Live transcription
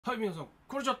はい、皆さん、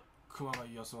こんにちは。熊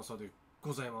谷ヤスマサで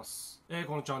ございます。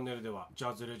このチャンネルでは、ジ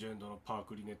ャズレジェンドのパー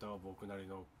クリネタを僕なり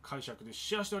の解釈で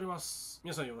シェアしております。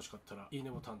皆さんよろしかったら、いいね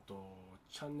ボタンと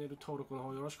チャンネル登録の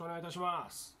方よろしくお願いいたしま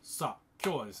す。さあ、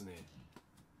今日はですね、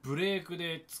ブレイク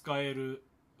で使える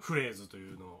フレーズと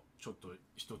いうのをちょっと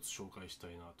一つ紹介し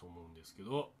たいなと思うんですけ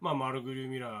ど、マルグリュー・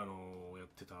ミラーのやっ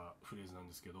てたフレーズなん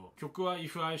ですけど、曲は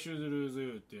If I Should Lose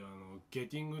You っていう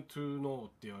Getting to Know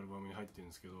っていうアルバムに入ってるん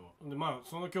ですけど、で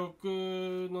その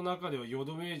曲の中ではヨ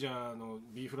ドメジャーの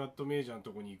B フラットメジャーの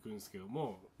とこに行くんですけど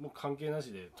もう関係な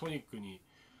しでトニックに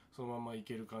そのままい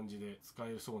ける感じで使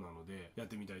えそうなのでやっ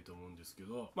てみたいと思うんですけ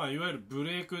ど、いわゆるブ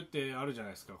レイクってあるじゃな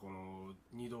いですか。この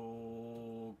2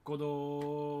度5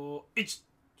度1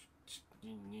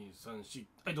 1,2,3,4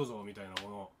はいどうぞみたいな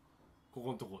こ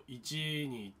このとこ1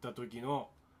に行った時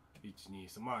の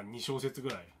1,2,3 2小節ぐ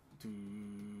らい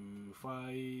2 5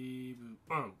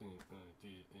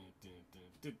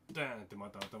ってま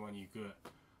た頭に行く。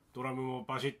ドラムも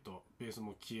バシッとベース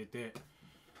も消えて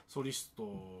ソリス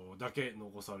トだけ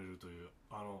残されるという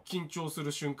緊張す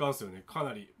る瞬間ですよね。か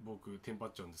なり僕テンパ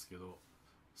っちゃうんですけど、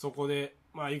そこで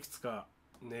いくつか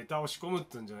ネタを仕込むっ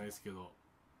てんじゃないですけど、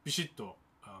ビシッと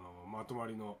まとま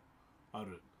りのあ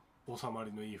る収ま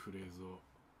りのいいフレーズを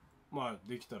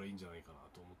できたらいいんじゃないかな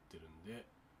と思ってるんで、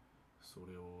そ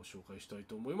れを紹介したい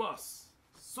と思います。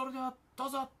それではどう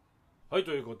ぞ。はい、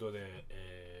ということで、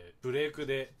ブレイク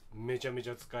でめちゃめち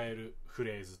ゃ使えるフ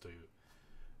レーズという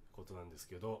ことなんです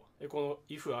けど、この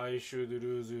If I Should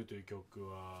Lose You という曲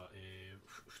は、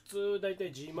普通だいた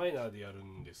い G マイナーでやる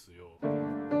んですよ。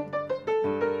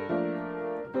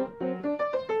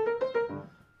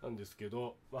なんですけ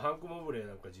ど、ハンク・モブレー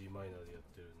なんか G マイナーでやっ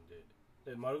てるんで、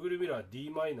マルグリュー・ミラーは D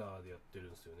マイナーでやってるん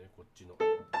ですよね。こっちのこの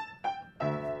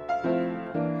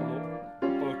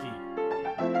キー、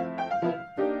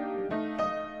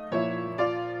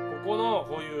ここの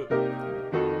こういう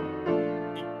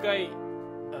一回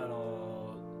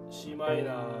C マイ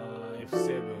ナー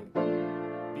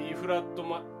F7 B フラット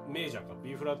メジャーか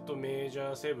B フラットメジ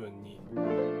ャー7に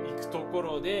行くとこ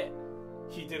ろで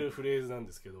弾いてるフレーズなん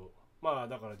ですけど、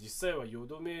だから実際はヨ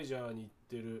ドメジャーに行っ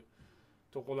てる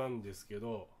とこなんですけ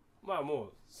ど、も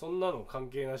うそんなの関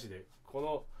係なしで、こ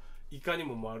のいかに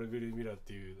もマルグリュー・ミラーっ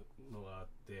ていうのがあっ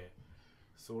て、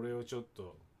それをちょっ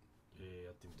と、や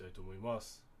ってみたいと思いま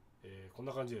す。こん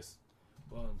な感じです。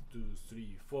1、2、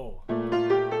3、4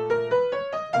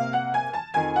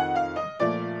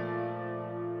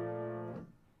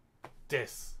で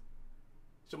す。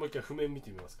もう一回譜面見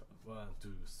てみますか。1、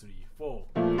2、3、4。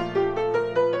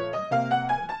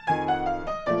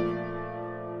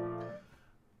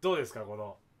どうですか、こ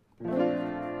の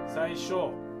最初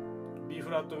B フ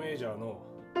ラットメジャーの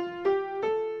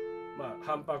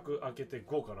半拍開けて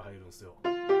5から入るんですよ。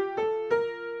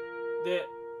で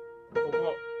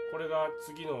これが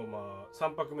次の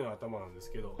3拍目の頭なんで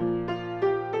すけど、こ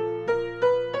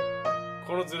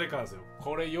のズレ感ですよ。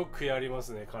これよくやりま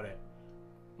すね、彼。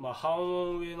半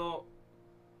音上の、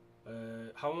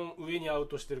半音上にアウ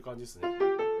トしてる感じですね。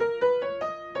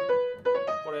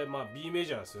これB メ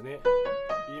ジャーですよね。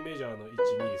B メジャーの1、2、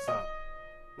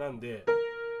3なんで、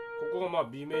ここが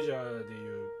B メジャーで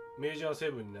いうメジャ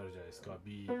ー7になるじゃないですか。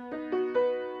 B の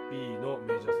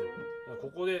メジャー7、こ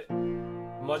こで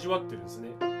交わってるんです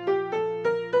ね。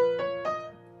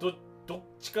どっ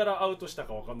ちからアウトした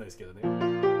か分かんないですけどね。こ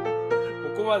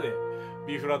こまで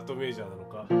B フラットメジャーなの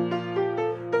か、こ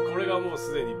れがもう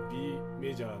すでに B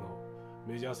メジャーの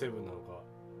メジャー7なのか、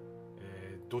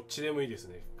どっちでもいいです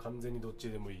ね。完全にどっ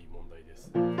ちでもいい問題で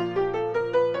す。とに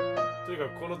か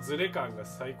くこのズレ感が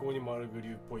最高にマルグリ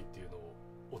ューっぽいっていうのを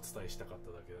お伝えしたかっ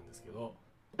ただけなんですけど、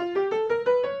で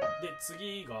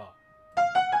次が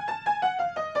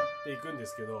でいくんで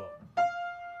すけど、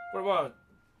これ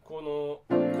この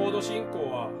コード進行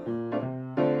は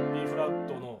B フラッ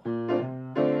トの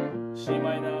C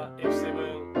マイナー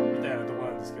F7 みたいなところ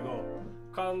なんですけど、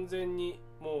完全に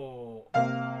もうこ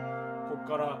こ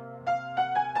から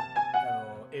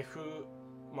F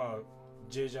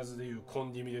J ジャズでいうコ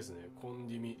ンディミですね。コン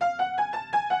ディミ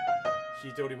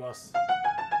弾いております。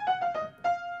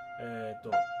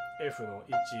F の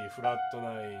1フラット9シ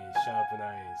ャープ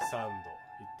93度い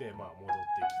って戻ってき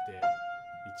て1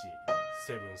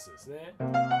セブンスですね。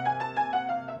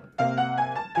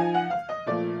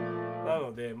な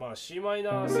のでC マイ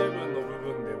ナー7の部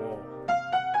分でも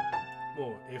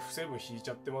もう F7 弾いち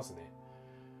ゃってますね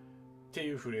って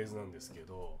いうフレーズなんですけ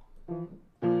ど、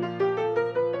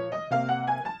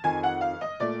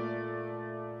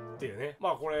っていうね。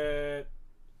これ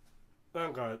な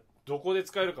んかどこで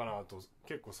使えるかなと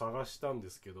結構探したんで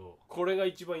すけど、これが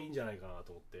一番いいんじゃないかな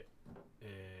と思って、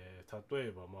例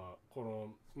えばまあこ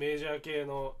のメジャー系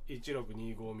の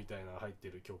1625みたいな入って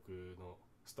る曲の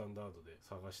スタンダードで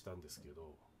探したんですけ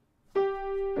ど、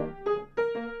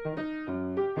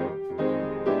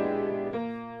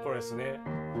これですね。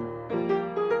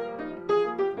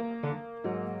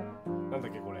なんだ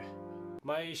っけこれ、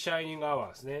マイ・シャイニング・アワー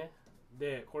ですね。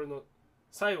でこれの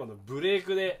最後のブレイ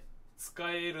クで使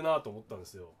えるなと思ったんで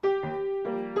すよ。こ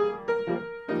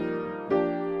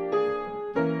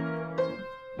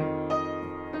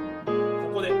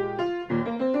こで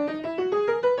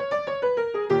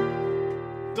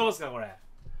どうですかこれ。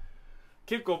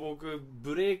結構僕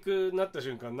ブレイクになった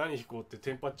瞬間何弾こうって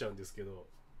テンパっちゃうんですけど、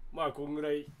まあこんぐ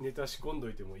らいネタ仕込んど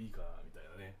いてもいいかなみたい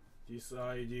なね。 This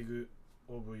I dig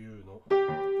of you の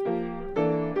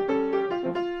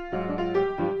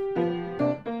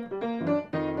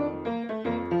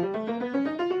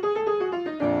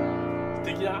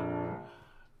的な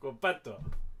こうパッと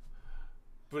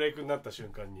ブレイクになった瞬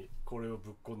間にこれを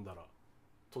ぶっ込んだら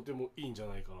とてもいいんじゃ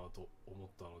ないかなと思っ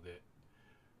たので、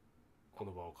こ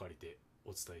の場を借りて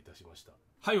お伝えいたしました。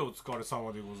はい、お疲れ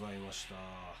様でございました。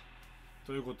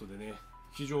ということでね、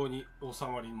非常に収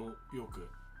まりもよく、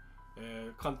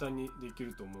簡単にでき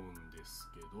ると思うんです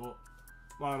けど、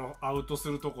まあ、アウトす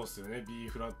るとこっすよね。 B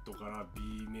フラットから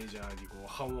B メジャーにこう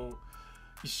半音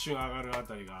一瞬上がるあ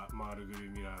たりがマルグリュ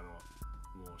ー・ミラーの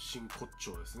もう真骨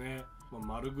頂ですね。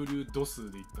マルグリュー度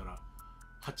数で言ったら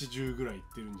80ぐらいいっ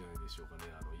てるんじゃないでしょうか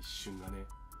ね。一瞬がね、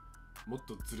もっ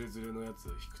とズレズレのやつ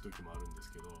弾く時もあるんで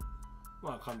すけど、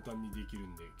まあ簡単にできる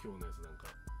んで今日のやつなんか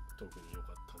特に良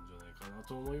かったんじゃないかな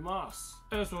と思います。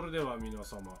それでは皆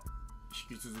様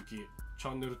引き続きチ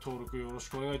ャンネル登録よろし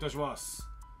くお願いいたします。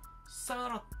さよな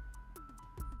ら。